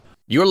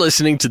You're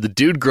listening to The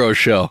Dude Grow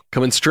Show,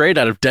 coming straight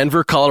out of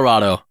Denver,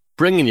 Colorado,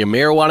 bringing you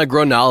marijuana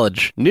grow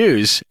knowledge,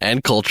 news,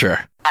 and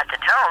culture. At the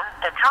tone,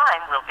 the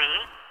time will be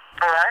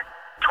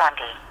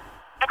 4:20.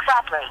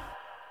 Exactly.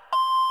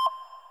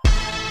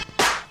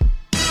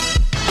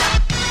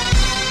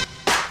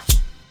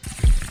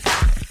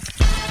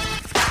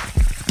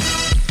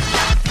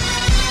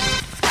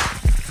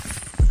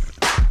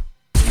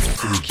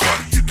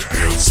 Everybody in the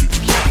house hit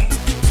the ball.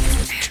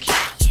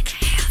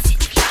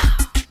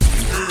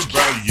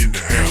 Everybody in the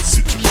house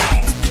hit the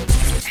ball.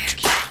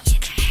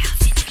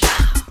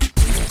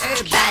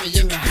 Everybody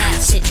in the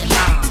house hit the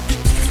ball.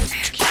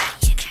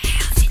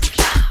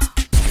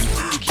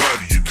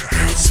 Everybody in the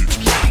house hit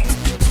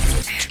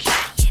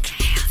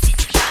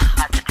the ball.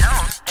 At the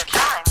tone, the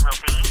time will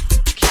be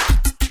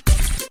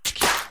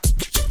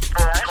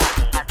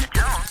 4:20. At the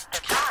tone, the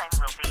time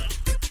will be.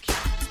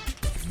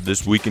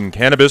 This Week in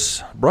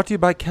Cannabis, brought to you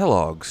by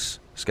Kellogg's.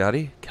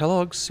 Scotty,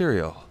 Kellogg's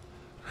cereal.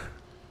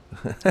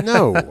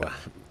 No.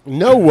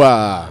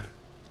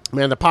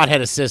 Man, the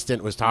pothead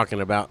assistant was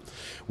talking about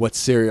what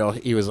cereal.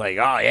 He was like,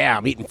 oh, yeah,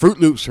 I'm eating Fruit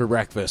Loops for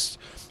breakfast.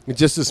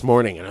 Just this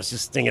morning, and I was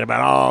just thinking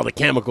about all the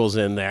chemicals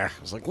in there.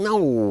 I was like, no,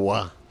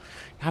 you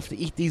have to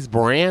eat these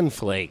bran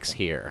flakes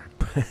here.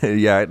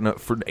 Yeah, no,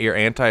 for your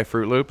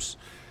anti-Fruit Loops.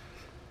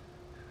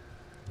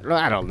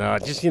 I don't know.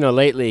 Just,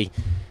 lately,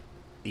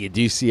 you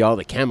do see all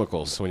the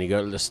chemicals when you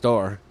go to the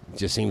store. It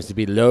just seems to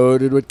be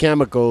loaded with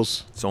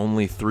chemicals. It's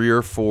only 3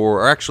 or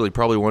 4, or actually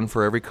probably one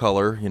for every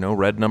color.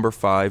 Red number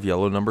 5,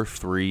 yellow number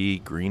 3,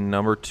 green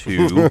number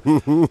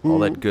 2. All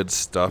that good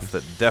stuff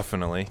that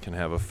definitely can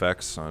have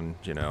effects on,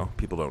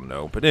 people don't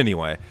know. But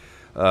anyway,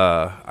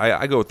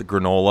 I go with the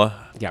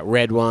granola. You got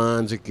red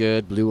ones are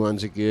good, blue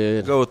ones are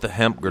good. Go with the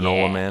hemp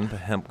granola, Yeah. man. The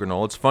hemp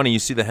granola. It's funny, you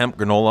see the hemp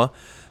granola,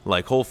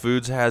 like Whole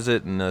Foods has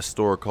it, and a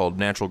store called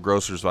Natural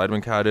Grocers Vitamin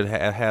Cottage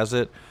has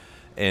it.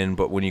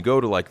 But when you go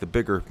to like the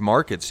bigger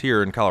markets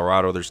here in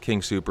Colorado, there's King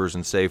Soopers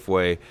and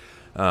Safeway.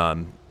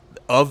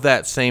 Of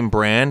that same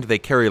brand, they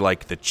carry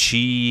like the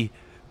Chi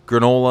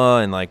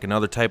granola and like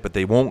another type, but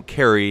they won't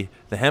carry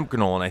the hemp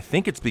granola. And I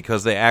think it's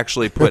because they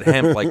actually put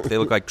hemp, like they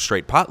look like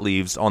straight pot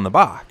leaves on the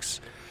box.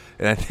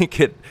 And I think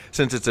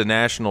since it's a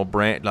national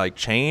brand, like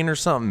chain or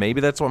something,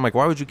 maybe that's why I'm like,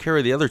 why would you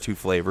carry the other 2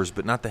 flavors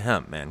but not the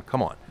hemp, man?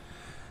 Come on.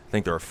 I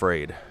think they're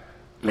afraid.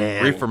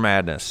 Man, Reefer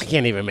Madness. I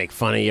can't even make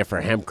fun of you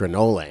for hemp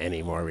granola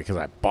anymore because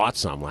I bought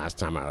some last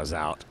time I was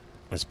out.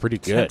 It's pretty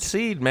good. Hemp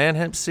seed, man.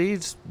 Hemp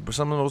seeds were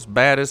some of the most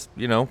baddest,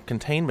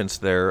 containments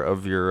there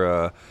of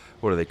your,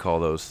 what do they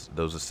call those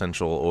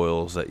essential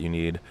oils that you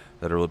need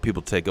that are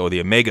people take? Oh,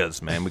 the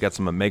omegas, man. We got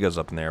some omegas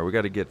up in there. We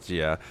got to get,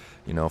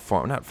 not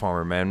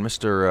farmer, man.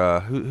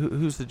 Mr.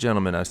 Who's the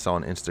gentleman I saw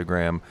on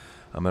Instagram?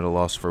 I'm at a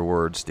loss for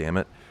words, damn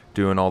it.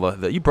 Doing all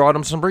you brought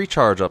him some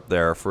recharge up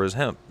there for his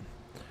hemp.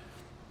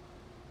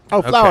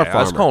 Oh, Flower Okay, Farmer.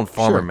 I was calling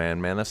Farmer Sure.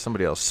 Man. That's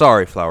somebody else.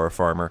 Sorry, Flower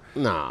Farmer.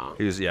 No.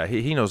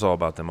 He knows all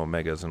about them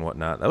omegas and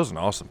whatnot. That was an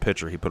awesome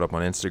picture he put up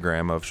on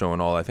Instagram of showing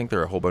all. I think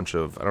there are a whole bunch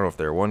of, I don't know if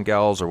they're one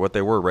gals or what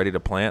they were, ready to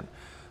plant.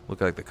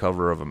 Look like the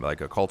cover of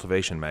like a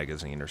cultivation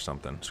magazine or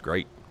something. It's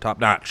great, top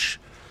notch.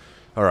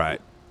 All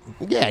right.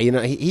 Yeah,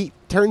 he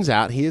turns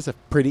out he is a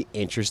pretty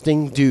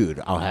interesting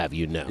dude, I'll have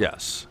you know.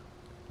 Yes.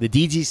 The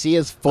DGC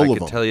is full I of can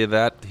them. tell you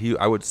that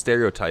I would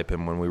stereotype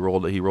him when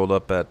he rolled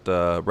up at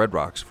Red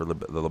Rocks for the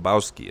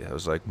Lebowski. I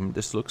was like,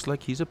 this looks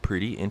like he's a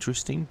pretty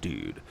interesting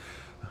dude.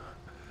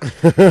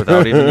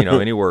 Without even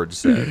any words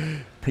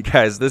said. Hey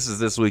guys, this is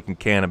This Week in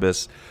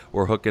Cannabis.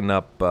 We're hooking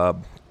up a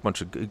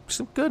bunch of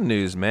some good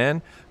news,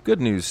 man.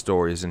 Good news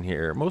stories in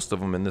here. Most of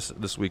them in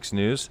this week's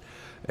news.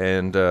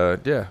 And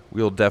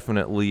we'll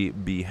definitely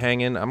be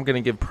hanging. I'm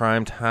gonna give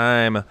prime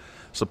time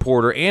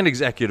supporter and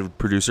executive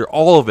producer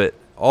all of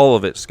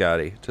it,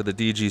 Scotty, to the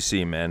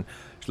DGC, man.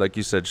 Like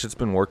you said, shit's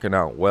been working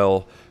out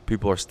well.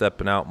 People are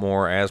stepping out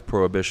more as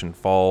Prohibition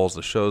falls.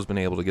 The show's been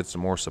able to get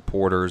some more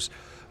supporters.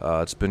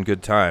 It's been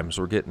good times.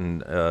 We're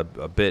getting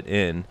a bit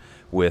in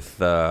with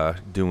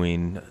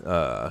doing,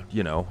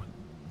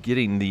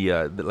 getting the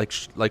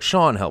like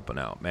Sean helping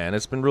out, man.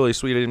 It's been really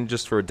sweet, even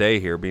just for a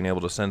day here, being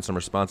able to send some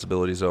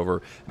responsibilities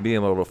over and being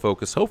able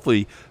to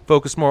hopefully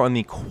focus more on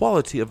the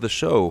quality of the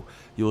show.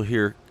 You'll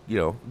hear,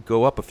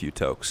 go up a few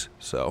tokes.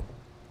 So.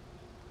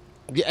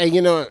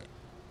 Yeah,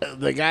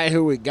 the guy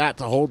who we got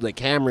to hold the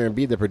camera and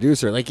be the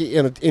producer, like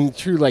in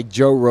true like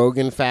Joe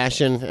Rogan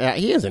fashion,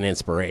 he is an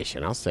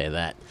inspiration. I'll say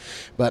that.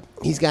 But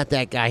he's got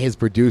that guy, his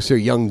producer,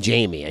 Young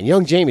Jamie, and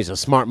Young Jamie's a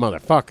smart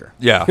motherfucker.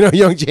 Yeah.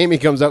 Young Jamie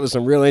comes up with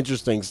some real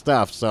interesting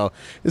stuff. So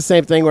the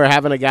same thing, we're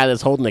having a guy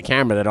that's holding the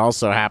camera that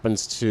also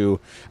happens to,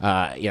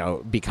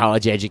 be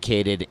college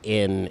educated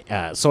in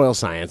soil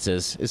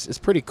sciences. It's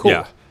pretty cool.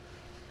 Yeah.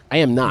 I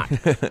am not.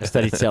 I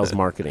studied sales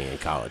marketing in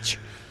college.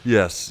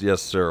 Yes,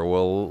 sir.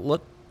 Well,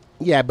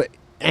 Yeah, but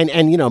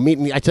meet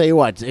me. I tell you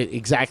what,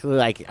 exactly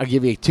like I'll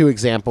give you 2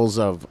 examples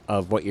of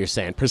what you're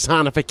saying.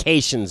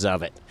 Personifications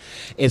of it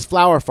is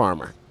Flower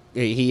Farmer.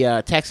 He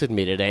texted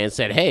me today and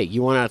said, "Hey,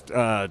 you want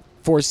to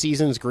Four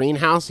Seasons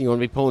greenhouse? You want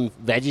to be pulling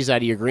veggies out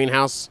of your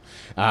greenhouse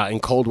in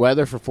cold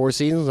weather for Four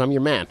Seasons? I'm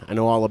your man. I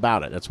know all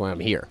about it. That's why I'm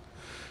here.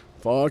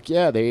 Fuck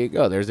yeah, there you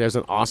go. There's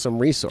an awesome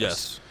resource.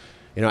 Yes.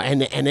 You know,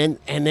 and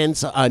then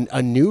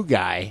a new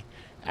guy,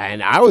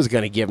 and I was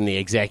going to give him the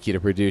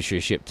executive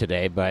producership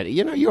today, but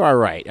you know, you are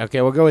right.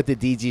 Okay, we'll go with the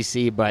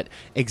DGC, but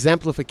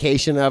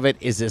exemplification of it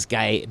is this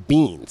guy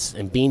Beans,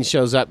 and Beans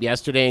shows up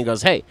yesterday and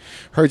goes, "Hey,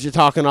 heard you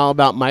talking all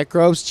about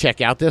microbes.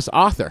 Check out this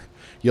author.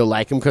 You'll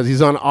like him because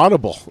he's on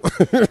Audible."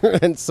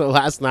 And so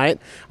last night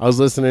I was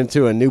listening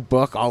to a new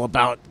book all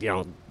about, you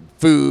know,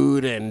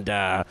 food and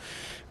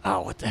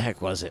what the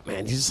heck was it,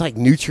 man? Just like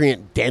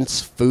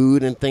nutrient-dense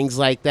food and things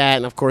like that.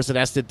 And, of course, it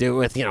has to do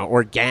with, you know,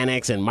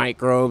 organics and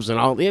microbes and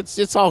all.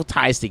 It's all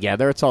ties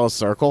together. It's all a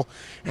circle.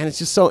 And it's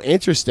just so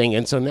interesting.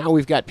 And so now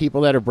we've got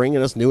people that are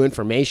bringing us new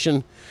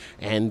information,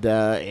 and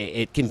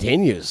it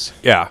continues.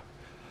 Yeah.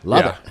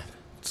 Love it.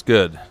 It's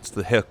good. It's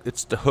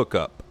the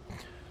hookup.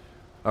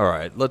 All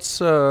right. Let's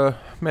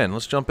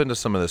jump into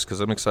some of this because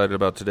I'm excited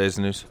about today's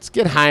news. Let's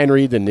get high and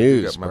read the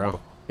news, Got my bro.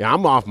 book. Yeah,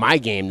 I'm off my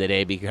game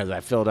today because I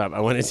filled up.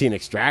 I went and seen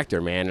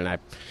Extractor, man, and I'm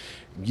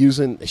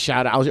using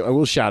I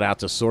will shout out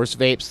to Source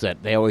Vapes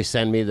that they always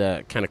send me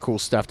the kind of cool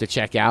stuff to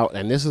check out.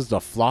 And this is the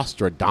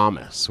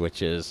Flostradamus,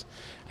 which is,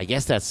 I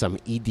guess that's some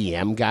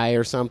EDM guy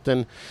or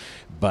something,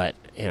 but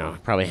you know,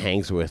 probably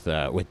hangs with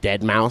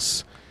Dead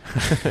Mouse.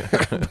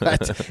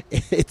 But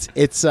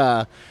it's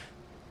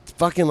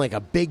fucking like a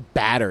big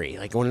battery,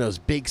 like one of those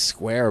big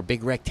square or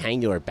big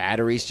rectangular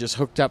batteries just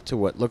hooked up to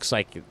what looks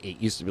like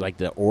it used to be like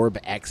the Orb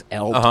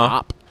XL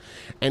top.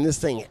 And this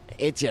thing,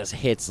 it just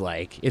hits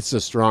like it's the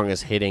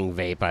strongest hitting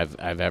vape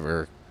I've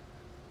ever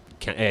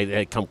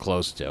come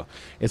close to.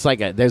 It's like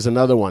there's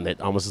another one that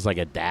almost is like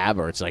a dab,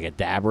 or it's like a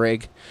dab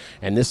rig,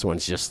 and this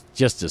one's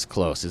just as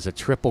close. It's a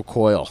triple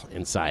coil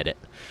inside it,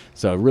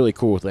 so a really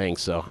cool thing.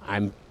 So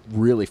I'm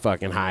really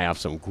fucking high off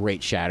some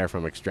great shatter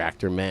from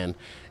Extractor Men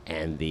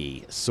and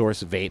the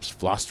Source Vapes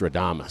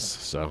Flostradamus.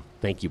 So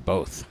thank you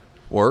both.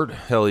 Word,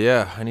 hell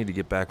yeah! I need to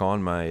get back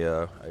on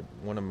my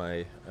one of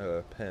my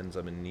pens.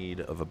 I'm in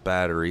need of a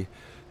battery,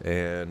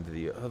 and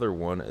the other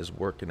one is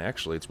working.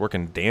 Actually, it's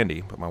working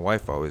dandy, but my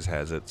wife always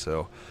has it,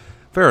 so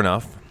fair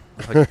enough.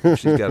 Like,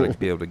 she's got to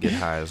be able to get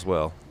high as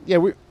well. Yeah,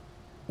 we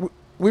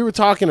were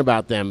talking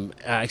about them.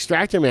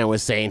 Extractor Man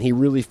was saying he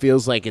really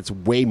feels like it's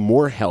way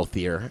more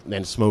healthier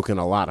than smoking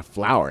a lot of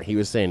flower. He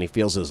was saying he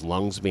feels his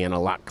lungs being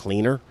a lot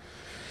cleaner.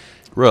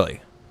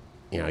 Really?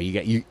 You know,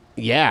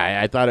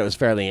 yeah, I thought it was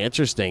fairly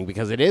interesting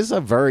because it is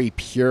a very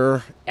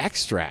pure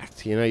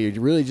extract. You know,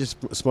 you're really just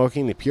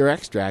smoking the pure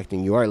extract,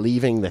 and you are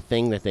leaving the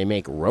thing that they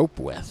make rope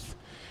with.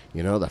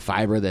 You know, the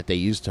fiber that they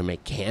use to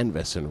make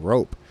canvas and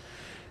rope.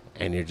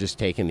 And you're just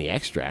taking the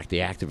extract, the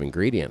active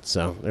ingredient.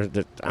 So,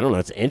 I don't know,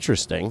 it's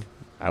interesting.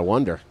 I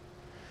wonder.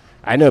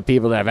 I know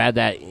people that have had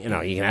that, you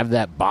know, you can have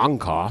that bong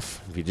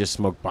cough. If you just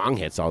smoke bong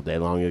hits all day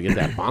long, you'll get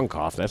that bong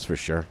cough, that's for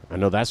sure. I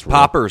know that's real.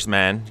 Poppers,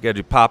 man. You got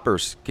to do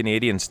poppers,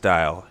 Canadian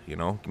style, you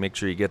know. Make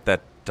sure you get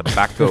that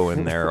tobacco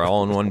in there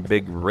all in one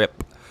big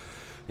rip.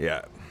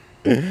 Yeah.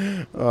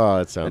 Oh,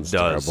 it sounds It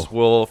does. terrible.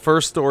 Well,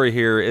 first story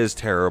here is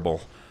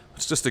terrible.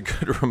 It's just a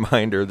good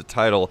reminder, the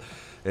title.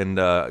 And,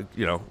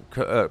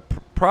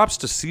 props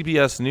to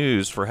CBS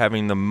News for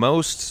having the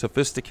most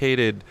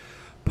sophisticated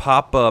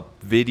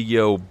pop-up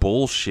video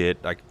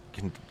bullshit I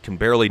can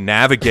barely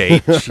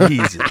navigate.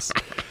 Jesus.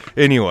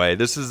 Anyway,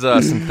 this is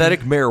synthetic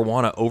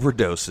marijuana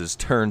overdoses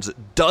turns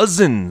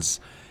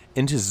dozens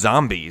into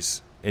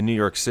zombies in New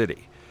York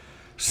City.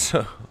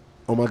 So,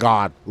 Oh my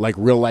God, like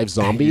real life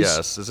zombies?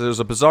 yes, it was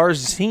a bizarre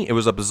scene. It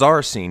was a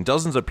bizarre scene.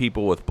 Dozens of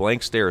people with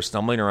blank stares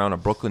stumbling around a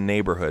Brooklyn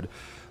neighborhood.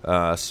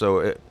 It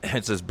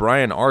says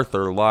Brian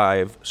Arthur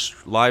live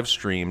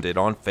streamed it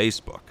on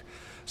Facebook.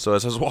 So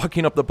as I was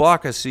walking up the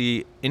block, I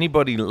see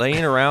anybody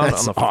laying around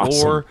on the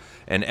floor, awesome.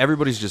 and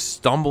everybody's just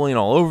stumbling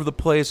all over the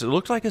place. It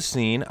looked like a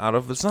scene out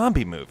of a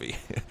zombie movie.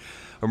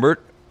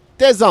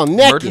 They're all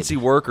naked. Emergency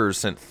workers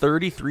sent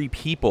 33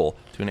 people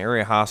to an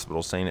area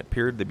hospital saying it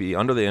appeared to be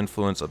under the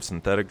influence of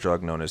synthetic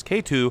drug known as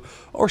K2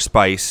 or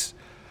Spice.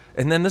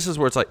 And then this is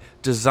where it's like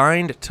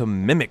designed to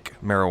mimic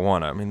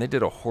marijuana. I mean, they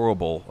did a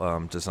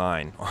horrible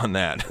design on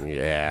that.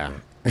 Yeah.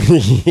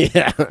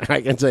 Yeah, I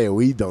can tell you,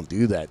 weed don't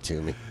do that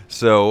to me.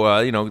 So,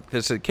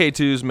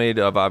 K2 is made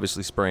of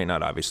obviously spraying,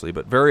 not obviously,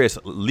 but various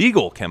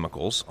legal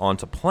chemicals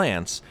onto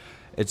plants.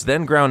 It's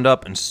then ground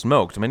up and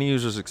smoked. Many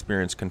users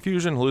experience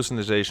confusion,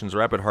 hallucinations,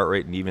 rapid heart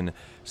rate, and even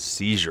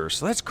seizures.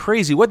 So that's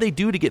crazy. What'd they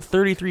do to get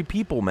 33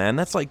 people, man?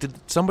 That's like, did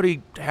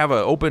somebody have an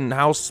open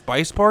house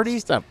spice party?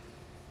 Just a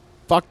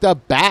fucked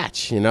up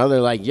batch, you know?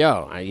 They're like,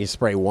 yo, you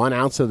spray 1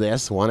 ounce of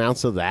this, 1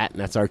 ounce of that, and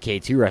that's our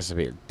K2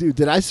 recipe. Dude,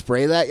 did I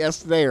spray that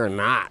yesterday or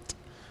not?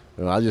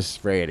 Well, I'll just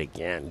spray it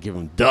again. Give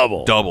them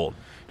double. Doubled.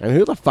 I mean,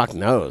 who the fuck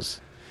knows?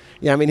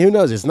 Yeah, I mean, who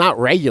knows? It's not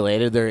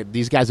regulated.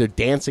 These guys are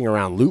dancing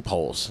around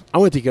loopholes. I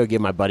went to go give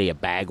my buddy a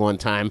bag one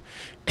time,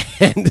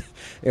 and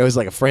it was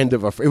like a friend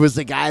of it was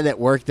the guy that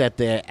worked at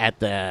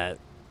the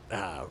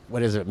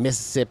what is it,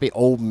 Mississippi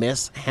Old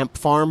Miss hemp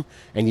farm,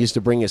 and used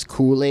to bring his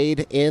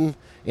Kool-Aid in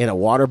a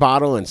water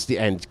bottle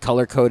and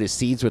color code his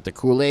seeds with the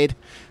Kool-Aid.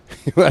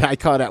 But I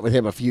caught up with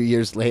him a few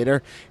years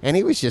later, and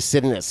he was just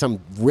sitting at some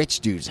rich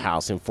dude's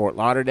house in Fort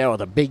Lauderdale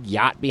with a big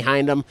yacht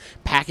behind him,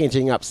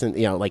 packaging up some,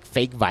 like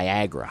fake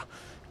Viagra.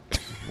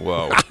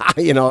 Whoa.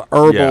 Herbal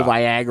Yeah.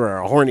 Viagra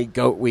or horny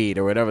goat weed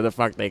or whatever the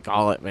fuck they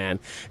call it, man.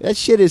 That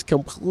shit is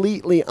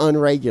completely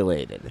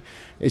unregulated.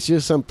 It's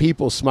just some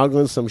people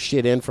smuggling some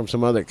shit in from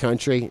some other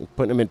country,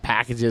 putting them in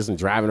packages and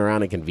driving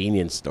around in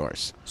convenience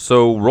stores.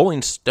 So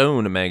Rolling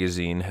Stone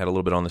magazine had a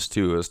little bit on this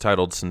too. It was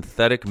titled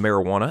Synthetic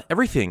Marijuana,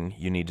 Everything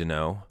You Need to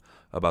Know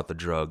About the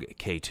Drug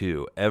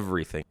K2.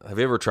 Everything. Have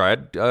you ever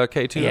tried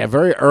K2? Yeah,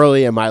 very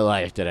early in my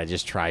life did I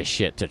just try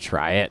shit to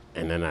try it.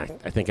 And then I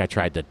think I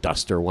tried the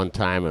Duster one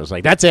time. I was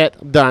like, that's it.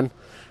 I'm done.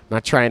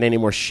 Not trying any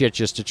more shit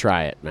just to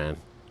try it, man.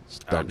 It's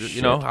dumb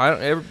shit. I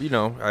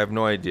have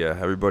no idea.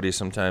 Everybody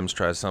sometimes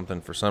tries something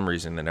for some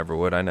reason they never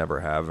would. I never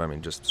have. I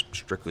mean, just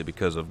strictly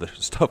because of the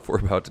stuff we're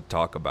about to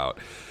talk about.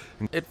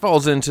 It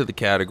falls into the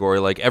category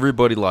like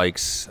everybody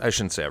likes. I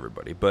shouldn't say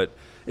everybody, but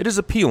it is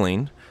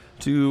appealing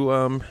to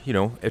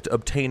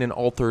obtain an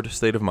altered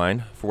state of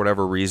mind for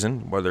whatever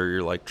reason, whether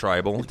you're like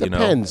tribal. It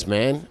depends,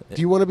 man.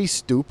 Do you want to be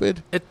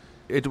stupid? It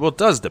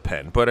does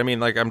depend, but I mean,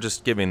 like, I'm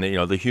just giving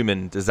the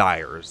human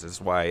desires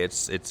is why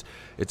it's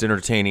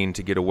entertaining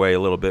to get away a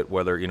little bit.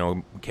 Whether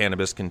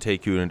cannabis can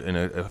take you in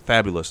a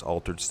fabulous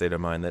altered state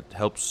of mind that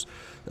helps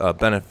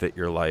benefit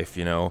your life.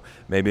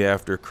 Maybe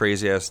after a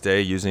crazy ass day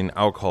using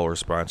alcohol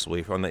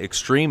responsibly. On the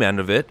extreme end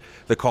of it,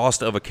 the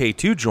cost of a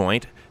K2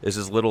 joint is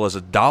as little as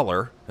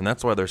 $1, and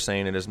that's why they're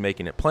saying it is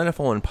making it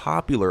plentiful and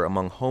popular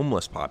among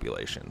homeless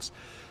populations.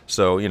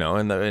 So,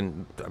 and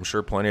I'm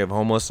sure plenty of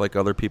homeless, like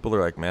other people,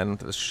 are like, man,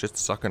 this shit's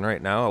sucking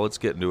right now. Let's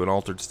get into an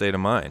altered state of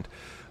mind.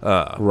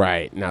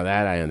 Right. Now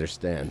that I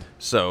understand.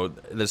 So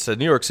this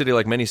New York City,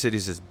 like many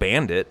cities, has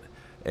banned it,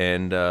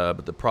 and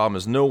but the problem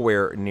is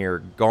nowhere near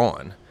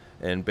gone.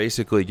 And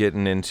basically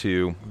getting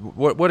into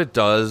what it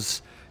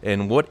does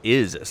and what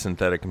is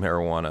synthetic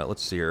marijuana.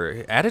 Let's see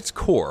here. At its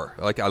core,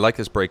 I like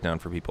this breakdown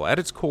for people. At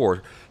its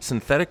core,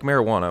 synthetic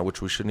marijuana,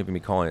 which we shouldn't even be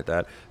calling it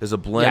that, is a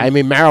blend. Yeah, I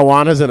mean,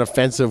 marijuana is an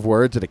offensive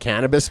word to the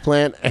cannabis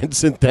plant, and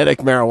synthetic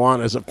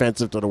marijuana is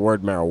offensive to the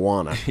word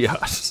marijuana.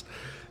 Yes.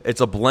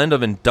 It's a blend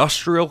of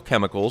industrial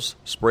chemicals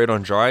sprayed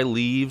on dry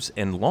leaves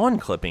and lawn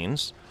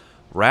clippings,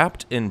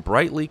 wrapped in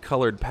brightly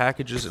colored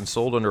packages and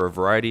sold under a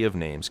variety of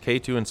names,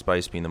 K2 and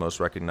Spice being the most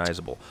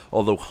recognizable,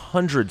 although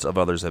hundreds of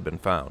others have been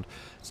found.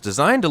 It's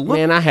designed to look...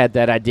 Man, I had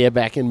that idea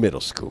back in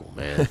middle school,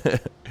 man.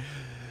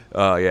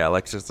 Yeah,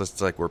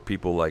 it's like where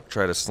people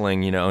try to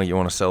sling, you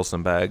want to sell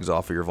some bags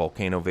off of your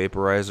volcano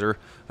vaporizer,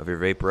 of your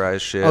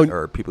vaporized shit,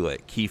 or people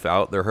keef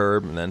out their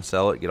herb and then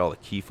sell it, get all the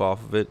keef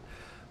off of it.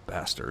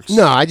 Bastards.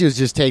 No, I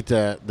just take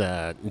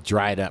the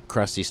dried up,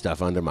 crusty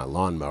stuff under my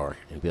lawnmower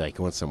and be like,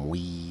 you want some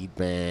weed,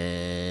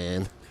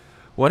 man?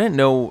 Well, I didn't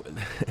know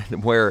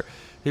where...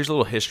 Here's a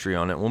little history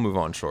on it. We'll move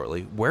on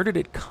shortly. Where did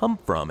it come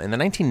from? In the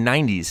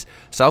 1990s,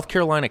 South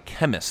Carolina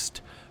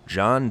chemist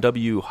John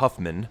W.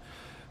 Huffman,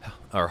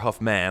 or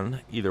Huffman,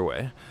 either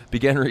way,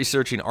 began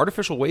researching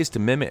artificial ways to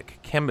mimic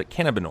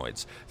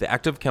cannabinoids, the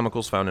active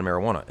chemicals found in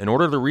marijuana. In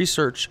order to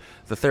research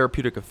the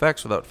therapeutic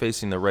effects without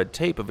facing the red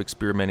tape of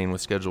experimenting with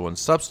Schedule I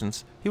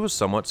substance, he was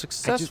somewhat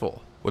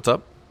successful. What's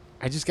up?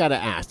 I just got to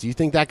ask, do you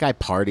think that guy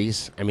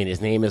parties? I mean, his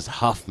name is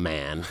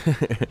Huffman.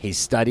 He's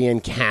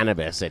studying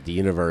cannabis at the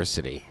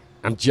university.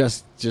 I'm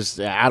just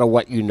out of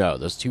what you know,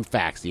 those two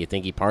facts. Do you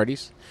think he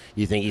parties?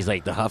 You think he's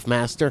like the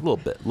Huffmaster? A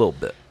little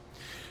bit.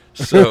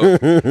 So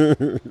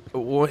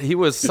he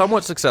was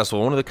somewhat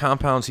successful. One of the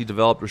compounds he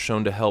developed was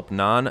shown to help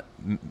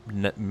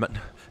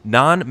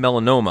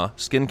non-melanoma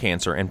skin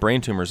cancer and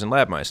brain tumors in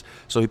lab mice.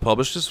 So he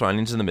published his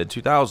findings in the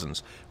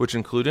mid-2000s, which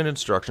included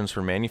instructions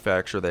for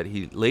manufacture that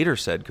he later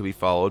said could be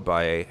followed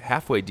by a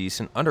halfway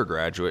decent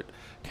undergraduate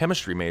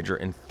chemistry major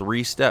in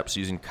 3 steps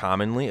using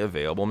commonly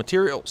available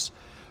materials.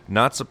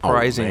 Not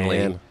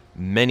surprisingly,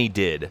 many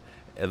did.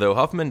 Though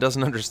Huffman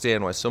doesn't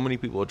understand why so many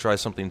people would try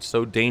something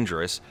so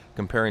dangerous,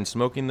 comparing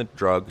smoking the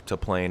drug to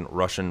playing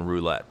Russian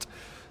roulette.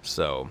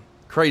 So,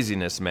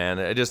 craziness, man.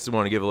 I just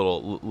want to give a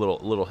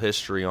little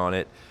history on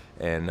it,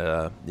 and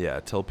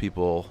tell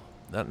people.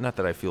 Not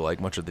that I feel like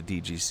much of the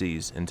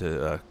DGC's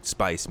into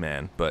spice,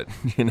 man, but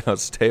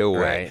stay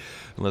away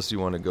unless you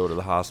want to go to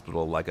the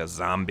hospital like a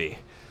zombie.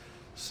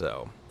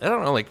 So I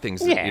don't know,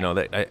 things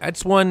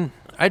that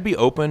I'd be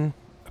open.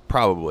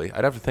 Probably.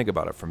 I'd have to think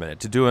about it for a minute.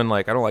 To doing,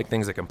 I don't like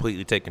things that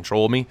completely take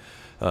control of me.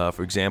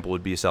 For example,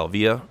 would be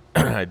salvia.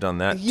 I've done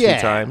that 2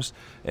 times.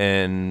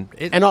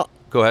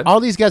 Go ahead. All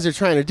these guys are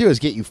trying to do is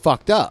get you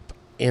fucked up.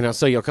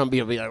 So you'll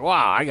be like,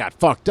 wow, I got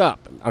fucked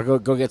up. I'll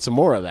go get some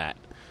more of that.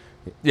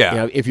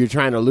 Yeah. If you're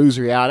trying to lose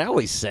reality. I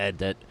always said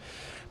that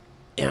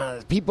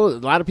a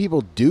lot of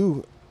people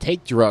do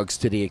take drugs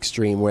to the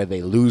extreme where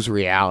they lose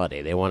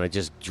reality. They want to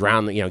just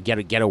drown,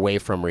 get away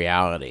from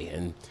reality.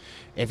 And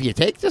if you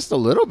take just a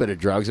little bit of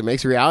drugs, it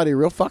makes reality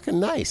real fucking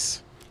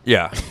nice.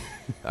 Yeah.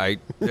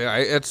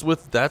 That's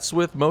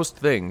with most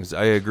things.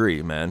 I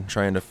agree, man.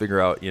 Trying to figure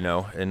out,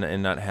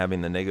 and not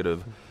having the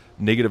negative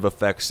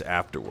effects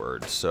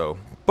afterwards. So,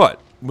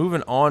 but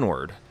moving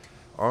onward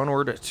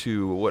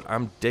to what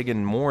I'm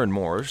digging more and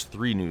more. There's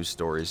 3 news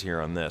stories here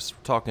on this.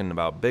 We're talking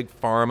about big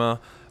pharma,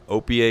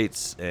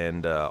 opiates,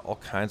 and all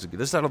kinds of.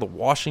 This is out of the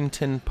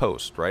Washington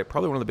Post, right?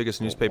 Probably one of the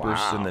biggest newspapers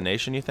in the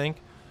nation. You think?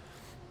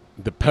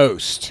 The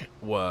Post.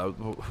 Well,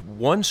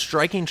 one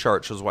striking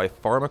chart shows why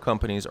pharma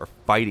companies are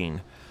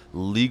fighting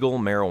legal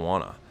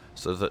marijuana.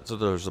 So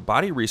there's a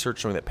body of research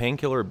showing that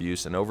painkiller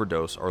abuse and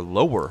overdose are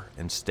lower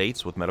in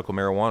states with medical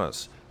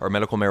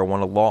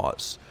marijuana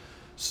laws.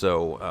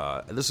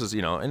 So this is,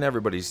 and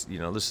everybody's,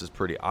 this is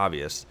pretty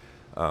obvious.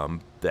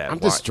 That I'm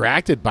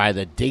distracted by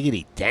the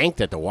diggity dank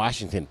that the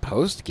Washington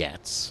Post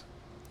gets.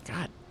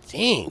 God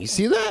dang, you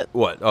see that?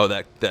 What? Oh,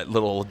 that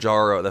little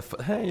jar of file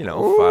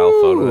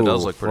photo. It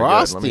does look pretty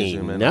good. Let me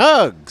zoom in.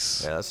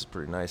 Nugs. Yeah, this is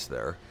pretty nice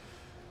there.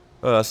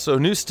 So, a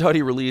new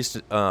study released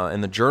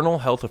in the journal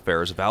Health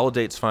Affairs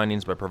validates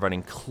findings by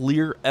providing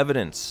clear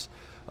evidence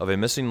of a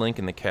missing link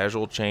in the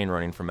causal chain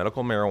running from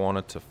medical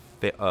marijuana to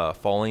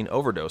falling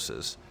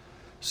overdoses.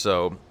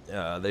 So,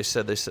 they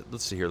said,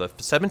 let's see here, the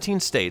 17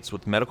 states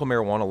with medical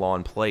marijuana law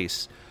in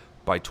place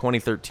by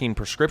 2013,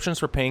 prescriptions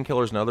for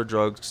painkillers and other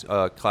drugs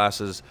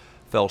classes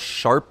fell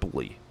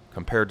sharply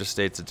compared to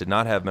states that did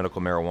not have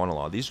medical marijuana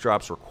law. These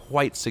drops were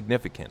quite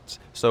significant.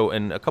 So,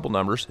 in a couple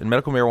numbers, in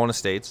medical marijuana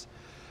states,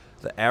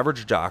 the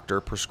average doctor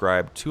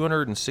prescribed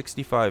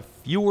 265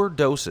 fewer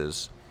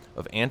doses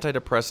of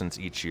antidepressants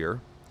each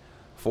year,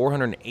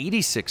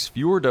 486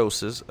 fewer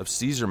doses of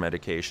seizure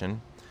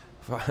medication,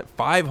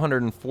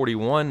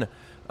 541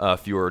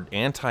 fewer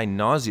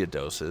anti-nausea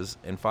doses,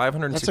 and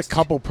 560. That's a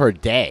couple per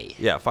day.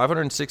 Yeah,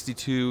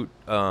 562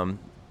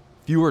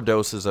 fewer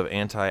doses of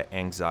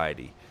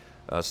anti-anxiety.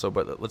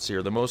 But let's see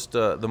here. The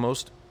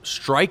most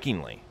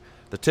strikingly,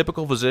 the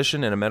typical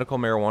physician in a medical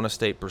marijuana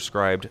state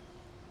prescribed.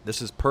 This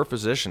is per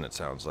physician, it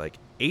sounds like,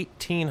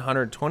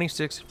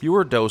 1,826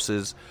 fewer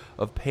doses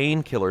of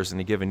painkillers in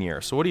a given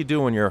year. So what do you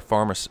do when you're a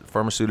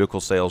pharmaceutical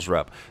sales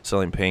rep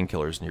selling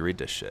painkillers and you read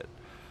this shit?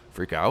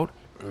 Freak out?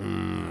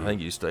 I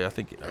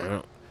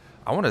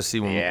want to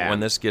see when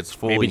this gets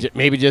fully...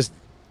 Maybe just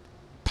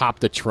pop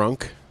the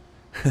trunk,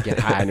 get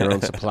high on your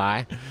own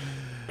supply.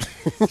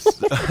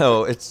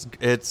 Oh, it's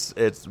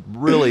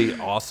really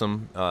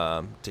awesome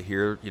to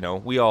hear.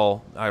 We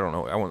all, I don't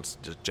know, I won't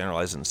just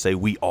generalize it and say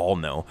we all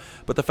know,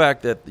 but the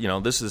fact that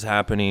this is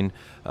happening,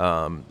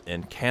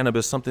 and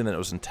cannabis, something that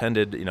was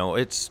intended,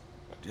 it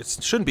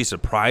shouldn't be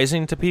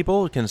surprising to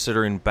people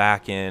considering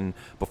back in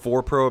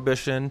before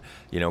Prohibition,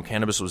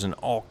 cannabis was in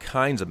all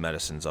kinds of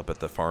medicines up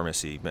at the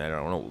pharmacy. I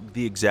don't know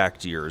the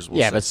exact years.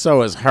 But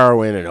so is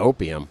heroin and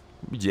opium.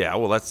 Yeah,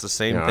 well, that's the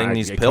same thing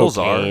these pills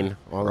cocaine,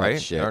 all right?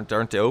 That shit.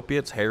 Aren't the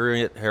opiates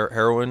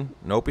heroin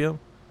and opium?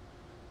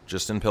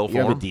 Just in pill form?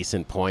 You have a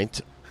decent point.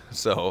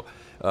 So,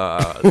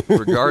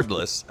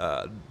 regardless,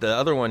 the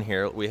other one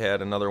here, we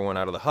had another one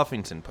out of the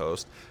Huffington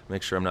Post.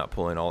 Make sure I'm not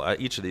pulling all.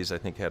 Each of these, I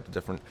think, had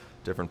a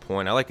different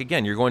point.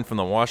 Again, you're going from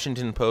the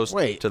Washington Post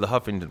to the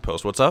Huffington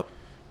Post. What's up?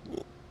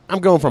 I'm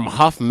going from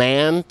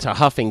Huffman to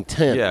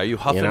Huffington. Yeah, you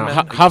Huffing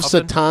man? Huff's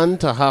a ton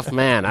to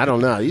Huffman. I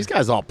don't know. These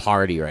guys all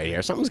party right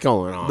here. Something's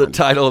going on. The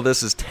title of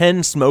this is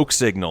 10 Smoke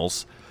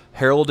Signals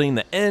Heralding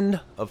the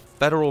End of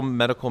Federal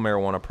Medical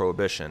Marijuana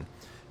Prohibition.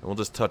 And we'll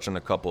just touch on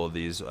a couple of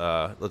these.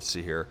 Let's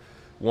see here.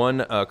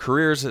 One,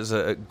 careers is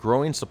a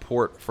growing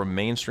support from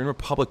mainstream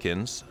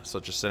Republicans,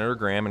 such as Senator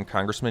Graham and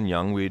Congressman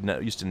Young. We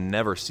used to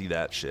never see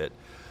that shit.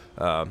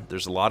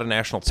 There's a lot of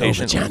national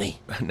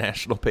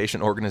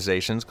patient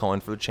organizations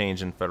calling for the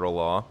change in federal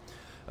law.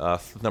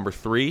 Number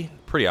 3,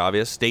 pretty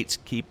obvious. States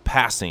keep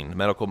passing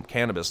medical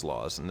cannabis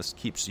laws, and this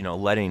keeps,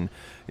 letting,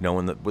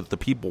 what the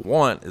people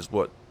want is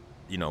what,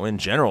 in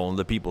general,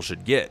 the people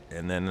should get,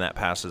 and then that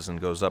passes and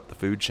goes up the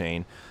food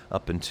chain,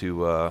 up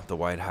into the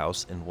White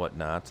House and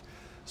whatnot.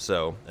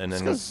 So, and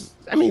then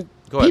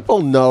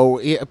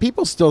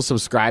people still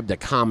subscribe to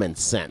common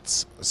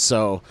sense.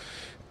 So,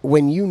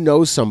 when you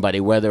know somebody,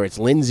 whether it's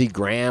Lindsey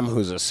Graham,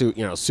 who's a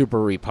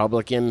super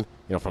Republican,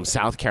 from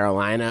South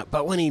Carolina,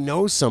 but when he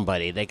knows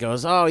somebody that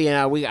goes, oh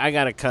yeah, I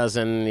got a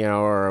cousin,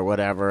 or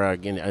whatever,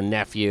 a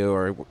nephew,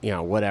 or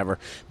whatever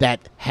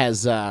that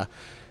has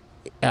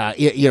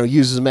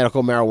uses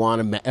medical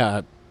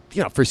marijuana,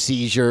 for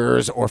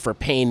seizures or for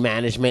pain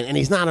management, and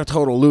he's not a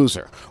total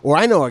loser. Or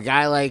I know a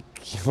guy like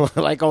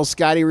old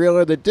Scotty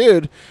Reeler, the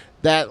dude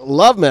that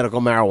love medical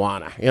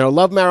marijuana,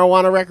 love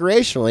marijuana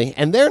recreationally,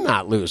 and they're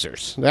not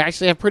losers. They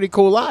actually have pretty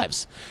cool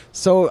lives.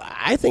 So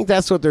I think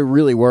that's what they're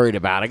really worried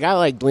about. A guy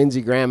like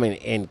Lindsey Graham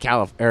in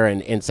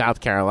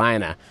South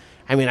Carolina,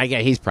 I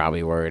guess he's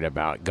probably worried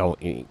about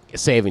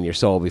saving your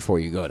soul before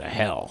you go to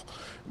hell.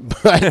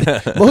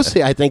 But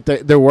mostly I think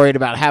they're worried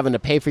about having to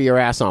pay for your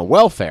ass on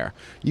welfare.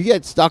 You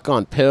get stuck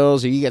on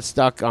pills, or you get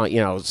stuck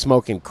on,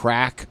 smoking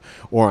crack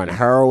or on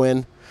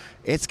heroin.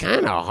 It's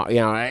kind of,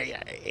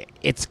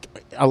 it's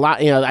a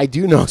lot. I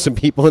do know some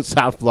people in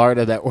South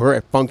Florida that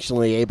were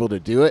functionally able to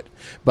do it,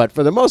 but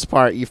for the most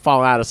part, you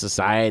fall out of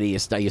society.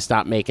 You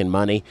stop making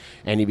money,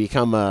 and you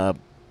become a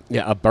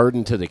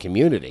burden to the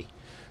community.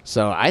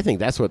 So I think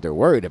that's what they're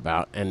worried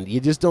about, and you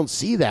just don't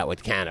see that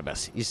with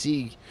cannabis. You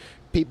see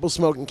people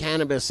smoking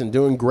cannabis and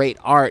doing great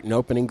art and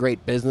opening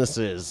great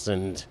businesses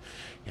and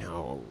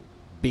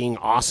being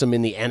awesome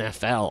in the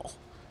NFL.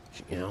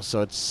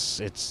 So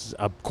it's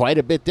quite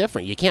a bit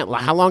different. You can't.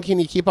 How long can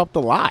you keep up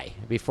the lie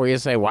before you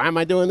say, "Why am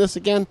I doing this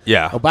again?"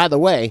 Yeah. Oh, by the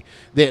way,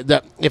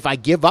 if I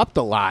give up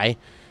the lie,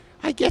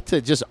 I get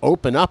to just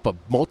open up a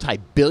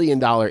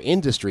multi-billion-dollar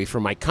industry for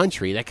my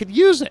country that could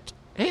use it.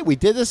 Hey, we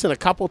did this in a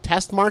couple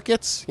test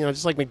markets.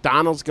 Just like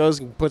McDonald's goes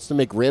and puts the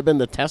McRib in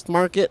the test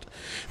market.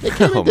 They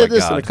kind of did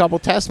this in a couple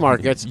test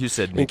markets. You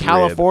said in McRib.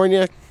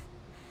 California.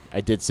 I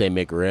did say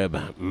McRib.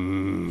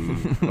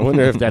 I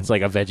wonder if that's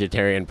like a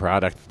vegetarian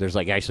product. There's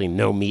like actually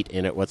no meat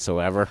in it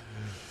whatsoever.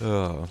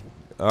 Oh,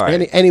 all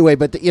right. Anyway,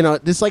 but this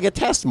is like a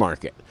test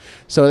market.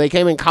 So they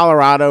came in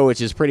Colorado, which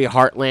is pretty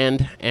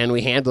heartland, and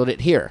we handled it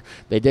here.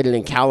 They did it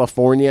in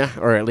California,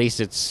 or at least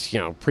it's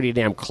pretty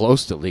damn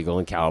close to legal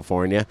in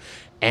California,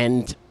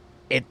 and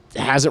it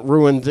hasn't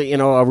ruined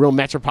a real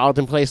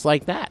metropolitan place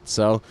like that.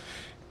 So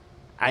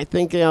I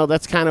think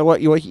that's kind of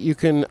what you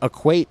can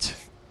equate.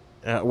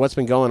 What's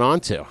been going on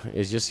to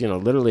is just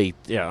literally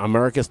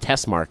America's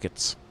test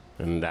markets,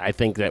 and I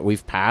think that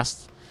we've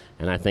passed,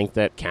 and I think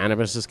that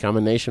cannabis is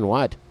coming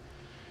nationwide.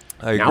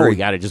 I agree. Now we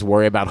got to just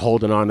worry about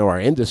holding on to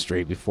our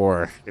industry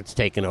before it's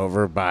taken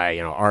over by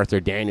Arthur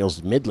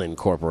Daniels Midland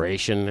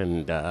Corporation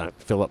and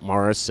Philip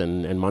Morris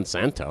and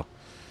Monsanto.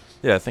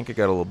 Yeah, I think I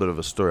got a little bit of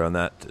a story on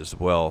that as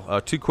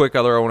well. Too quick,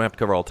 I won't have to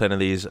cover all 10 of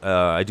these.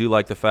 I do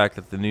like the fact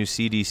that the new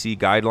CDC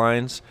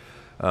guidelines,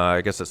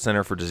 I guess the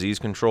Center for Disease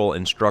Control,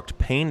 instruct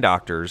pain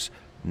doctors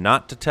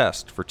not to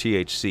test for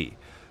THC.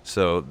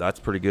 So that's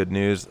pretty good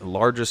news.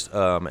 Largest,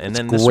 and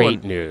then this great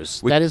one, news.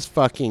 That is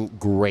fucking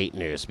great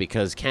news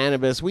because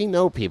cannabis. We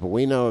know people.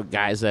 We know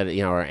guys that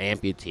are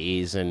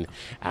amputees and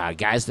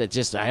guys that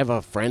just. I have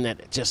a friend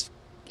that just.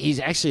 He's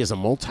actually is a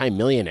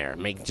multi-millionaire.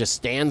 Just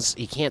stands.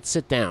 He can't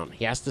sit down.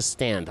 He has to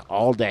stand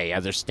all day,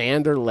 either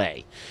stand or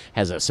lay.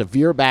 Has a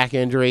severe back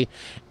injury,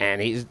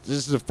 and this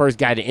is the first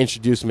guy to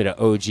introduce me to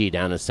OG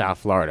down in South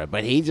Florida.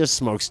 But he just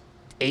smokes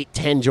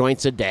 8-10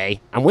 joints a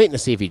day. I'm waiting to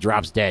see if he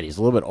drops dead. He's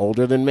a little bit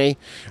older than me.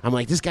 I'm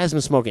like, this guy's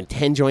been smoking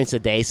 10 joints a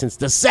day since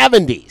the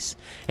 70s,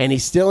 and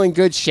he's still in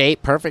good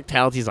shape, perfect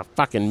health. He's a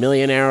fucking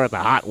millionaire with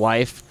a hot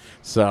wife.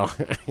 So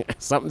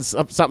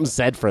something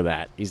said for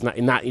that. He's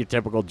not your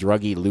typical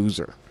druggy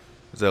loser.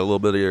 Is that a little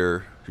bit of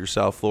your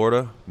South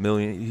Florida?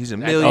 He's a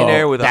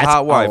millionaire with a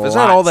hot wife. Is Is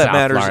that all that South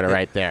matters? Florida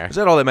right there. Is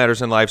that all that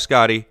matters in life,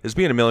 Scotty? Is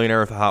being a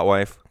millionaire with a hot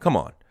wife? Come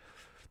on.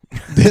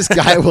 This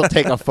guy will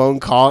take a phone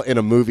call in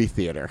a movie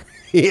theater.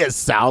 He is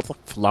South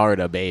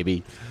Florida,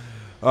 baby.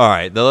 All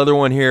right, the other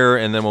one here,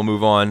 and then we'll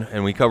move on.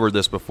 And we covered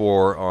this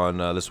before on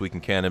This Week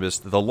in Cannabis.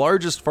 The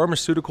largest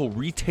pharmaceutical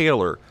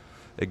retailer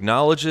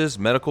acknowledges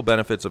medical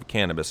benefits of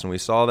cannabis. And we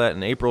saw that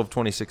in April of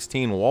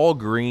 2016.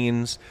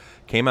 Walgreens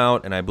came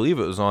out, and I believe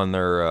it was on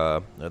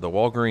their the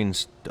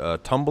Walgreens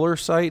Tumblr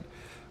site,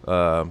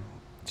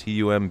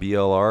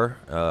 TUMBLR,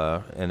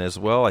 and as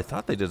well, I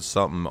thought they did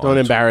something. Don't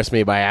embarrass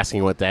me by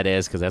asking what that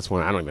is, because that's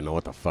one I don't even know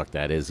what the fuck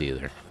that is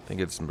either. I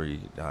think it's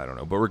I don't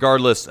know, but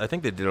regardless, I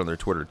think they did on their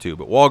Twitter too.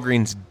 But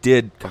Walgreens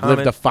did comment.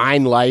 Lived a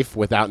fine life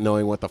without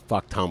knowing what the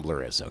fuck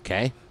Tumblr is.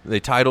 Okay. They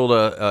titled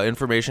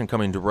information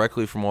coming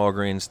directly from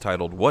Walgreens,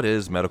 titled "What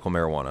is medical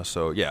marijuana?"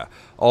 So yeah,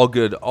 all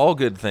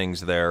good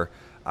things there.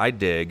 I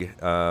dig.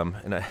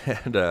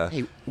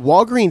 Hey,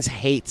 Walgreens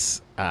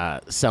hates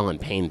selling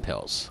pain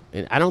pills.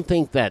 And I don't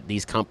think that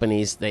these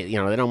companies they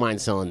don't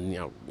mind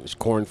selling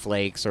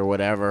cornflakes or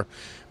whatever,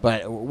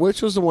 but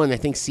which was the one I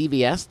think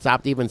CVS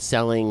stopped even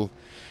selling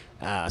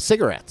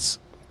cigarettes.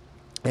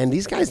 And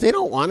these guys, they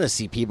don't want to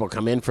see people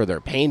come in for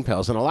their pain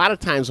pills. And a lot of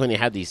times when you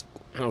have these,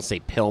 I don't say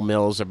pill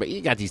mills, but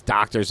you got these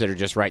doctors that are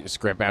just writing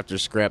script after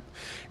script.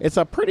 It's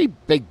a pretty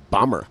big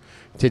bummer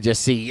to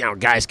just see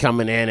guys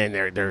coming in and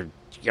they're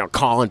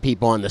calling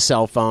people on the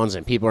cell phones,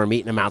 and people are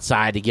meeting them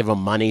outside to give them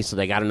money, so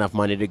they got enough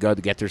money to go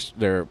to get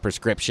their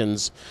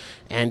prescriptions.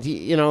 And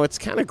it's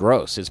kind of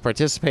gross. It's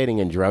participating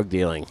in drug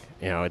dealing,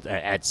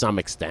 at some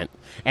extent.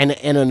 And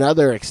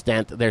another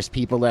extent, there's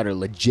people that are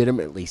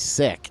legitimately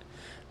sick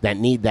that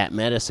need that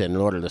medicine in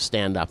order to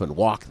stand up and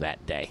walk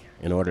that day,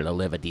 in order to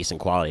live a decent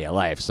quality of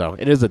life. So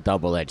it is a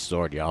double-edged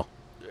sword, y'all.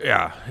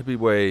 Yeah, it'd be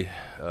way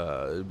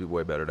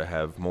better to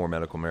have more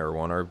medical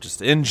marijuana, or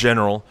just in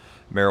general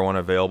marijuana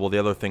available. The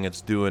other thing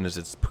it's doing is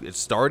it's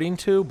starting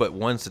to, but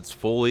once it's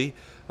fully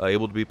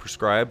able to be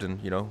prescribed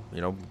and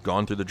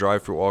gone through the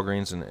drive-through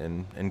Walgreens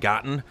and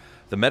gotten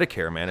the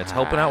Medicare, man, it's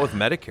helping out with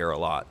Medicare a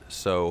lot.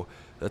 So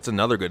that's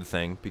another good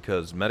thing,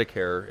 because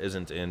Medicare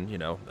isn't in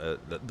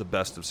the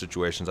best of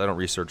situations. I don't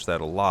research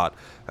that a lot.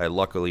 I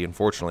luckily,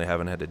 unfortunately,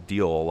 haven't had to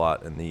deal a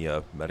lot in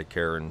the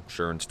Medicare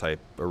insurance type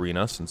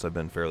arena since I've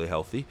been fairly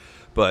healthy.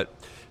 But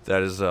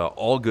that is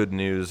all good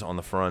news on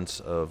the fronts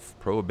of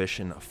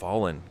Prohibition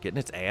fallen, getting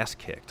its ass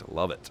kicked.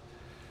 Love it.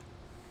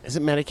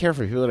 Isn't Medicare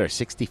for people that are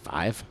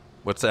 65?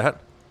 What's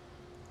that?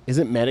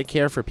 Isn't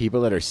Medicare for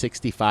people that are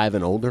 65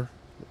 and older?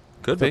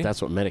 Could I thought be.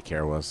 that's what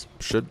Medicare was.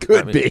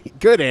 Could Be.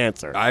 Good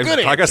answer. I've, Good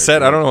like I answer,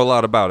 said, I Jim. don't know a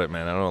lot about it,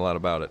 man. I don't know a lot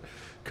about it.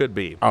 Could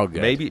be. Oh,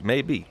 good.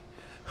 Maybe.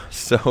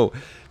 So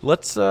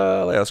let's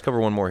cover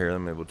one more here.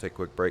 Then maybe we'll take a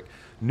quick break.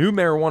 New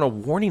marijuana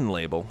warning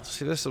label.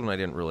 See, this is one I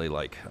didn't really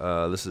like.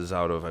 This is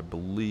out of, I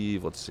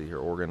believe, let's see here,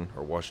 Oregon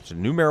or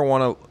Washington. New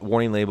marijuana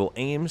warning label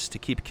aims to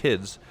keep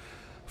kids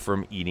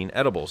from eating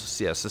edibles.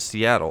 Yes, it's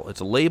Seattle.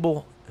 It's a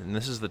label, and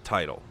this is the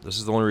title. This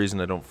is the only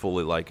reason I don't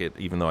fully like it,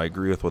 even though I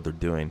agree with what they're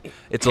doing.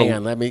 It's Hang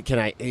on,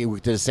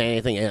 does it say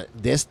anything?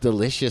 This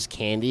delicious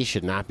candy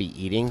should not be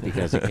eating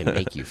because it can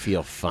make you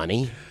feel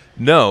funny.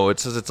 No, it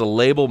says it's a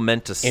label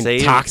meant to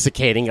save.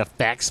 Intoxicating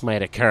effects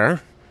might occur.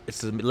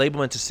 It's a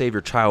label meant to save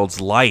your child's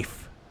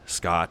life,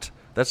 Scott.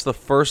 That's the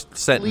first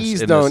sentence.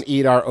 Please in don't this.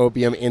 eat our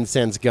opium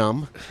incense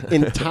gum.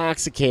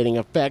 Intoxicating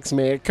effects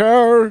may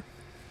occur.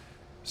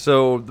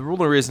 So the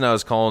only reason I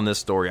was calling this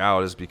story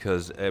out is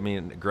because, I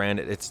mean,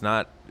 granted, it's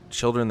not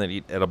children that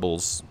eat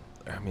edibles.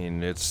 I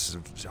mean, it's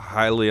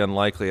highly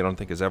unlikely. I don't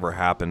think has ever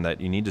happened that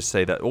you need to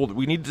say that. Oh,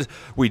 we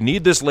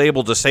need this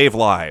label to save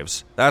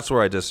lives. That's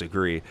where I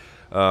disagree.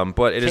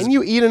 But it is. Can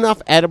you eat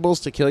enough edibles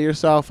to kill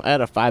yourself? I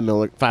had a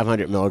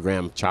 500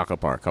 milligram chocolate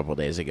bar a couple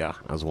days ago.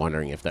 I was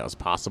wondering if that was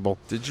possible.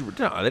 Did you?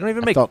 No, they don't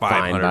even make felt fine,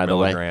 500 by the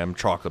way. milligram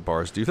chocolate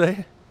bars, do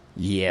they?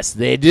 Yes,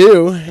 they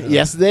do.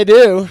 Yes, they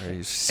do.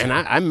 you sick? And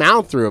I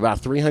mouthed through about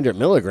 300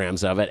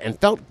 milligrams of it and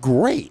felt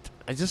great.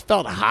 I just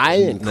felt high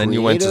and Then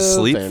you went to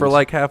sleep creative for and-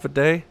 like half a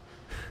day.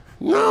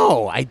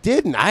 No, I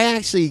didn't. I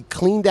actually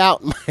cleaned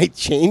out my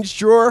change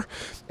drawer,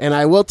 and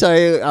I will tell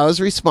you, I was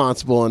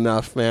responsible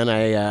enough, man.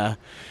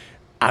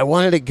 I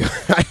wanted to go.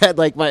 I had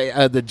like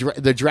my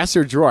the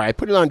dresser drawer. I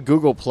put it on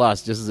Google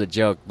Plus just as a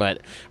joke,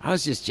 but I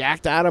was just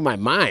jacked out of my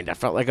mind. I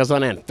felt like I was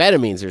on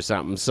amphetamines or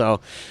something. So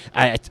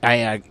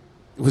I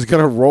was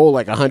gonna roll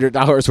like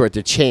 $100 worth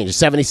of change,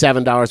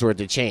 $77 worth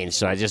of change.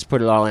 So I just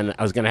put it all in.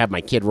 I was gonna have my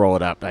kid roll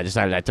it up. I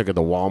decided I took it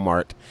to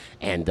Walmart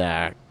and.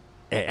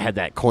 It had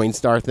that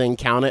Coinstar thing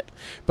count it,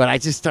 but I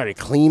just started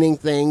cleaning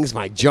things,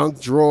 my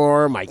junk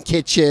drawer, my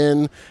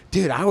kitchen.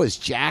 Dude, I was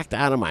jacked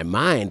out of my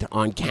mind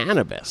on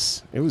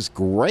cannabis. It was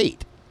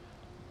great.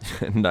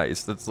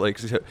 Nice. That's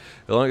like as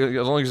long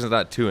as it's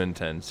not too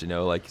intense, you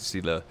know. Like you see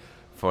the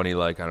funny,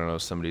 like I don't know,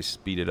 somebody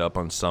speeded up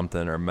on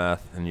something or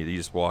meth, and you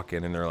just walk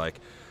in and they're like,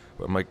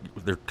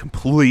 they're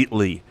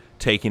completely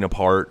taking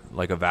apart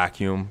like a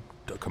vacuum,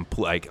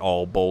 like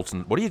all bolts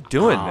and what are you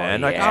doing, Oh,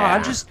 man? Like,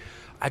 yeah.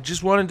 I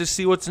just wanted to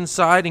see what's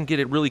inside and get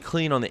it really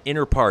clean on the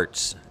inner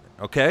parts.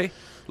 Okay,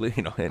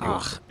 you know. Anyway.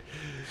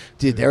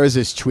 Dude, there was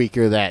this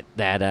tweaker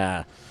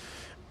that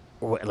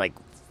like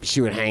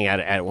she would hang out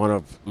at one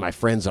of my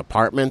friend's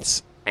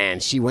apartments,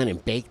 and she went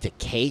and baked a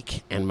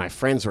cake, and my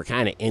friends were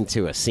kind of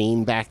into a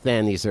scene back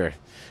then. These are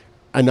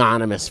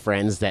anonymous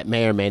friends that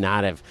may or may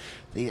not have.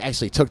 They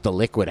actually took the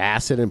liquid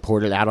acid and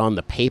poured it out on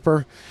the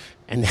paper,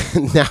 and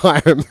then now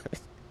I remember.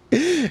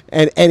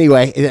 And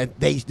anyway,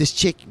 this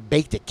chick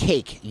baked a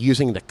cake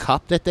using the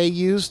cup that they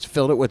used,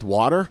 filled it with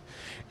water,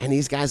 and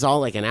these guys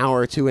all like an hour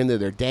or two into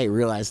their day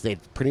realized they'd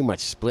pretty much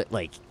split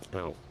like, you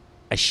know,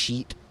 a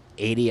sheet,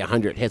 80,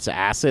 100 hits of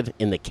acid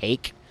in the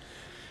cake.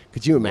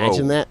 Could you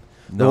imagine Whoa. that?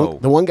 No.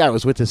 The one guy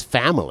was with his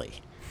family.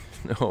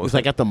 No, He was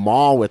like at the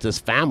mall with his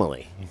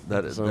family.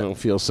 That is- So I don't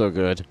feel so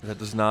good. that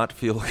does not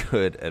feel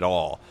good at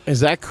all.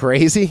 Is that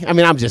crazy? I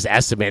mean, I'm just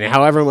estimating.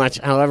 However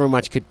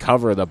much could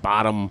cover the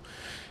bottom,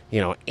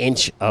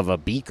 inch of a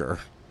beaker.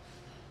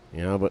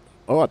 But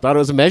I thought it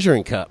was a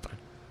measuring cup.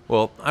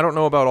 Well, I don't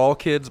know about all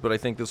kids, but I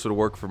think this would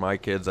work for my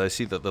kids. I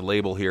see that the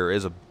label here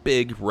is a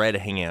big red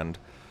hand,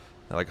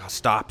 like a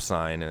stop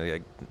sign,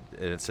 and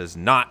it says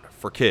 "not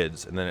for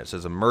kids," and then it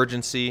says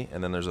 "emergency,"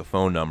 and then there's a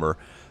phone number.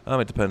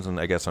 It depends on,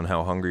 I guess, on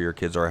how hungry your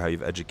kids are, how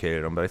you've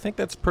educated them. But I think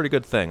that's a pretty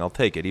good thing. I'll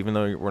take it, even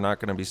though we're not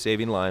going to be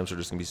saving lives. We're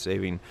just going to be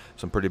saving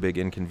some pretty big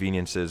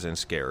inconveniences and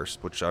scares,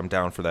 which I'm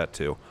down for that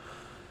too.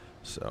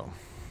 So,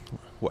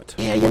 what?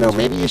 Yeah,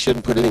 maybe you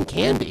shouldn't put it in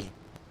candy.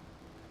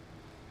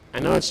 I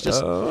know it's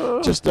just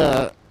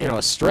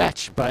a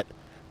stretch, but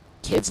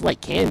kids like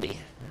candy.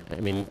 I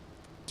mean,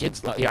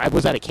 kids. I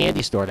was at a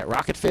candy store at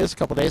Rocket Fizz a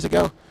couple days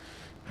ago.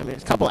 I mean, a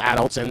couple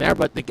adults in there,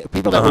 but the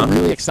people that were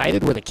really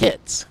excited were the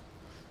kids.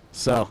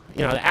 So,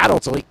 the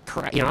adults will eat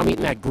crap. I'm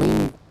eating that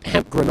green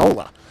hemp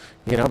granola,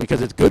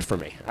 because it's good for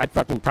me. I'd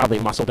fucking probably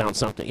muscle down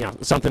something,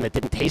 something that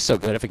didn't taste so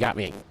good if it got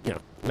me,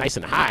 nice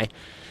and high.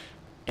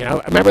 I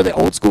remember the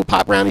old school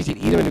pop brownies. You'd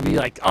eat them and it'd be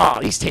like, oh,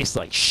 these taste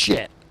like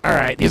shit. All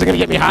right, these are going to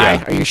get me high.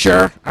 Yeah. Are you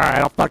sure? All right,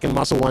 I'll fucking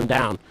muscle one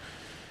down.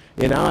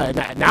 And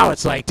now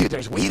it's like, dude,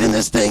 there's weed in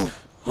this thing?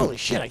 Holy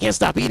shit, I can't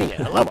stop eating it.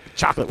 I love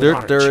chocolate with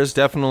orange. There is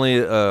definitely,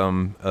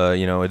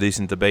 a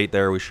decent debate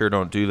there. We sure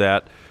don't do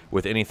that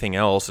with anything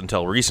else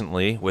until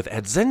recently with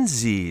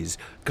Adzenzi's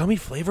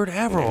gummy-flavored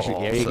Adderall.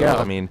 There you So, go.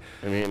 I mean,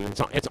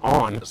 it's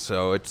on.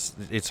 so it's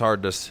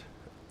hard to,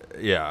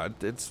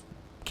 it's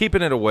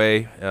keeping it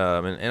away,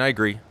 and I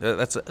agree.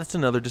 That's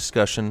another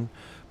discussion.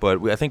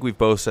 But I think we've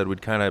both said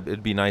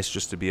it'd be nice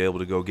just to be able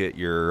to go get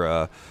your,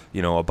 a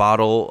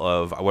bottle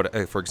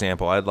of for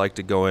example, I'd like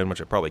to go in,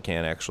 which I probably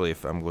can actually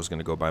if I was going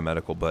to go buy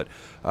medical, but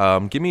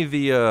give me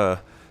the,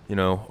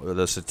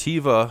 the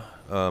sativa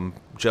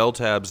gel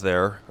tabs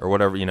there or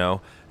whatever,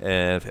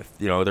 and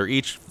they're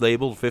each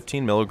labeled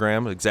 15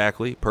 milligrams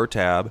exactly per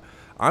tab.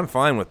 I'm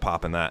fine with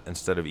popping that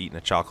instead of eating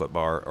a chocolate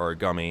bar or a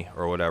gummy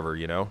or whatever,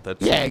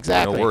 That's, Yeah,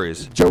 exactly. no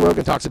worries. Joe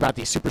Rogan talks about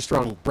these super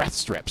strong breath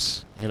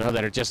strips,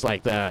 that are just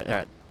like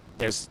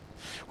there's,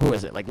 who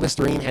is it? Like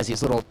Listerine has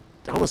these little,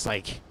 almost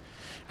like,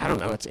 I don't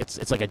know,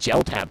 it's like a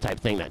gel tab type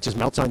thing that just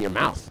melts on your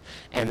mouth.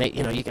 And they,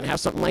 you can have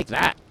something like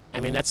that. I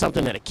mean, that's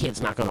something that a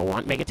kid's not going to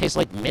want. Make it taste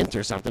like mint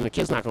or something. The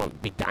kid's not going to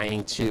be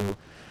dying to,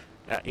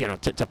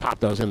 to pop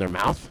those in their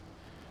mouth.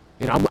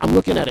 I'm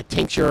looking at a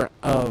tincture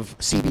of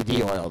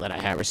CBD oil that I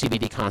have, or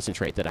CBD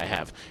concentrate that I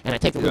have, and I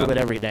take a little bit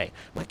every day.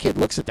 My kid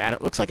looks at that.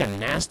 It looks like a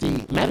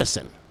nasty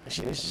medicine.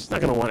 She's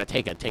not going to want to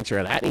take a tincture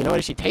of that. And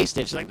what? She tastes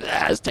it. She's like,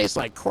 this tastes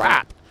like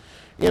crap.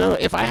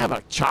 If I have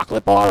a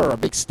chocolate bar or a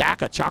big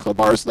stack of chocolate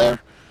bars there,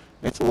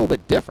 it's a little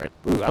bit different.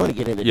 Ooh, I want to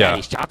get into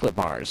Daddy's chocolate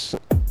bars.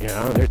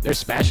 They're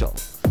special.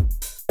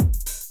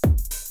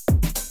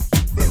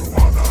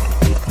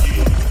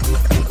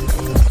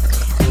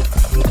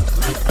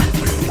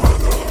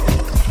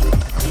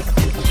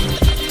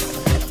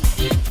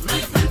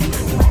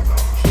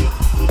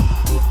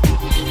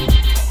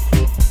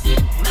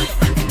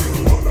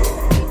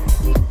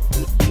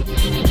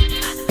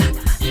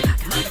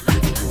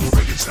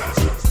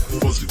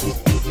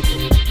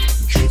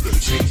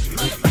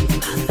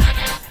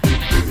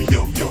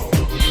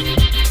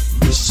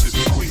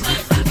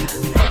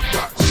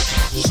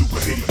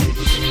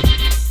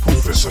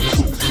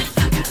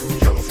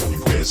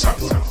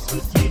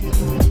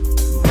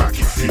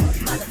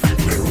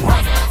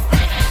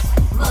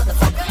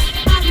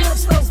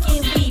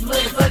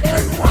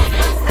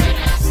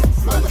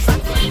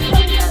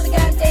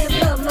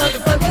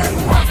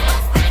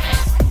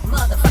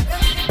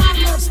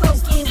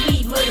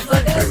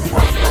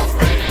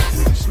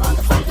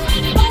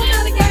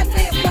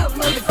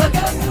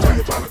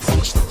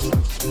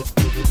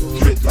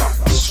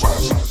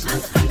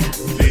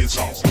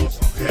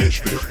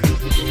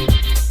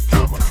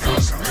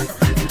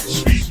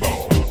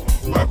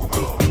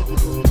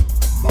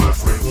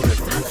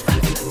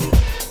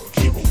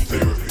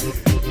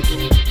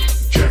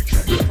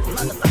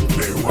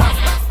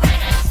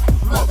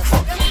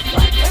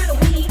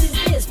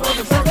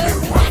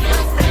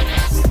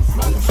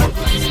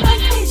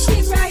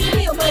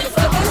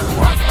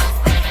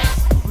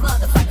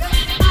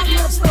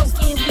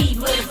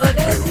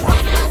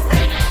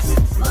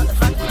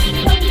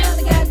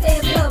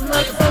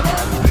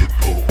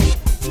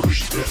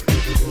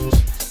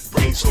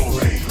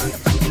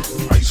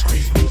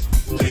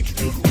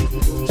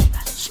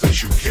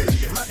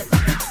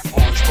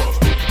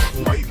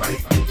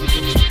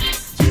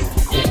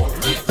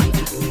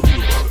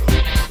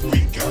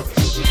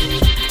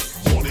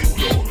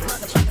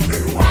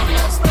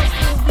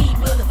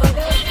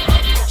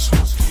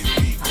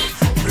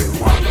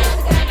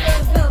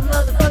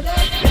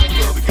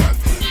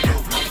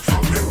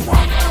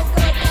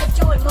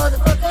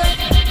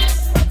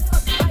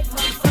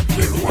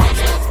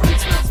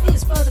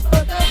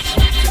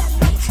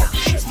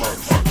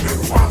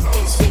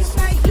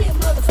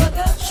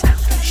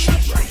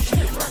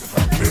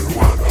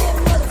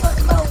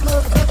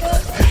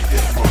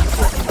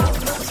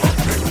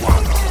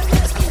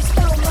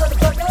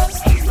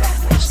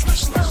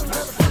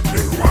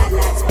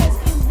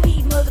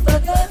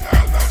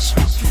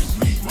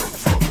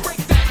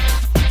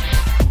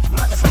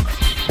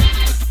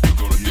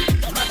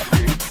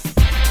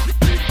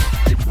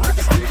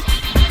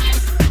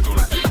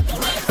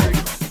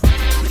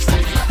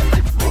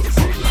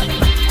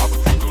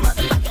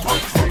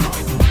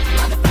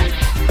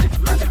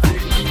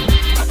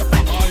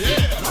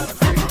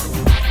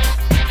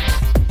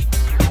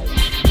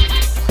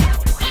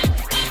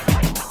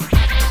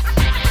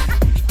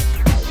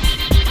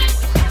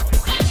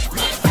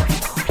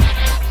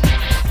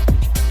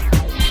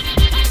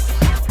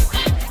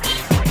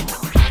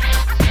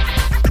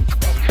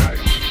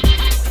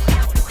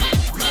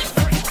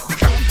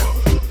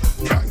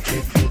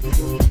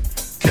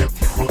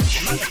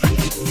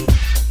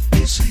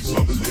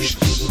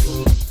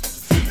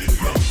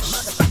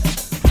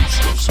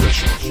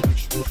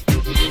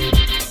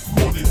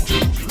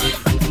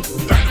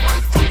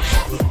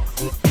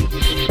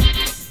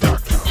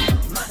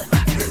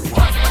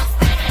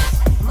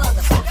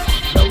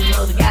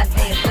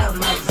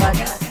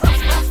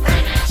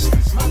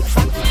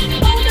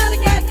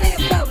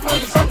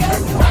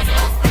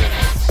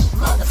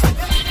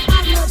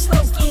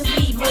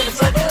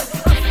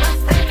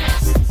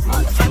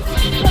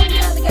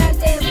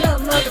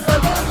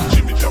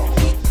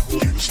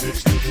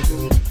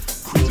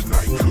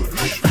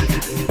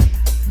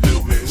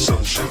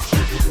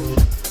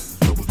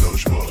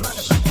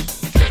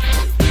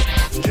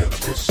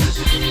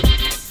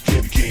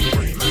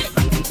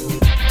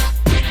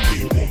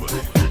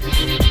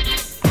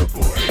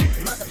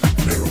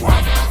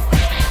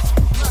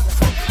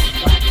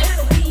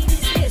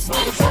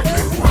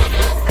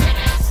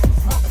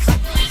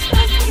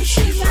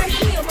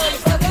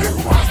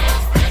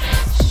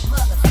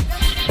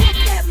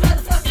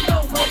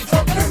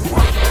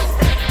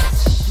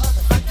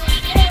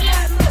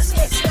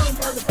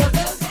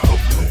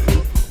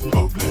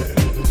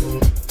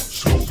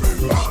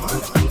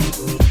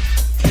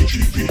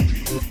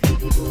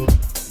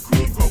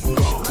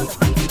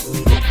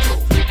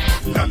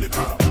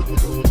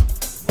 Everybody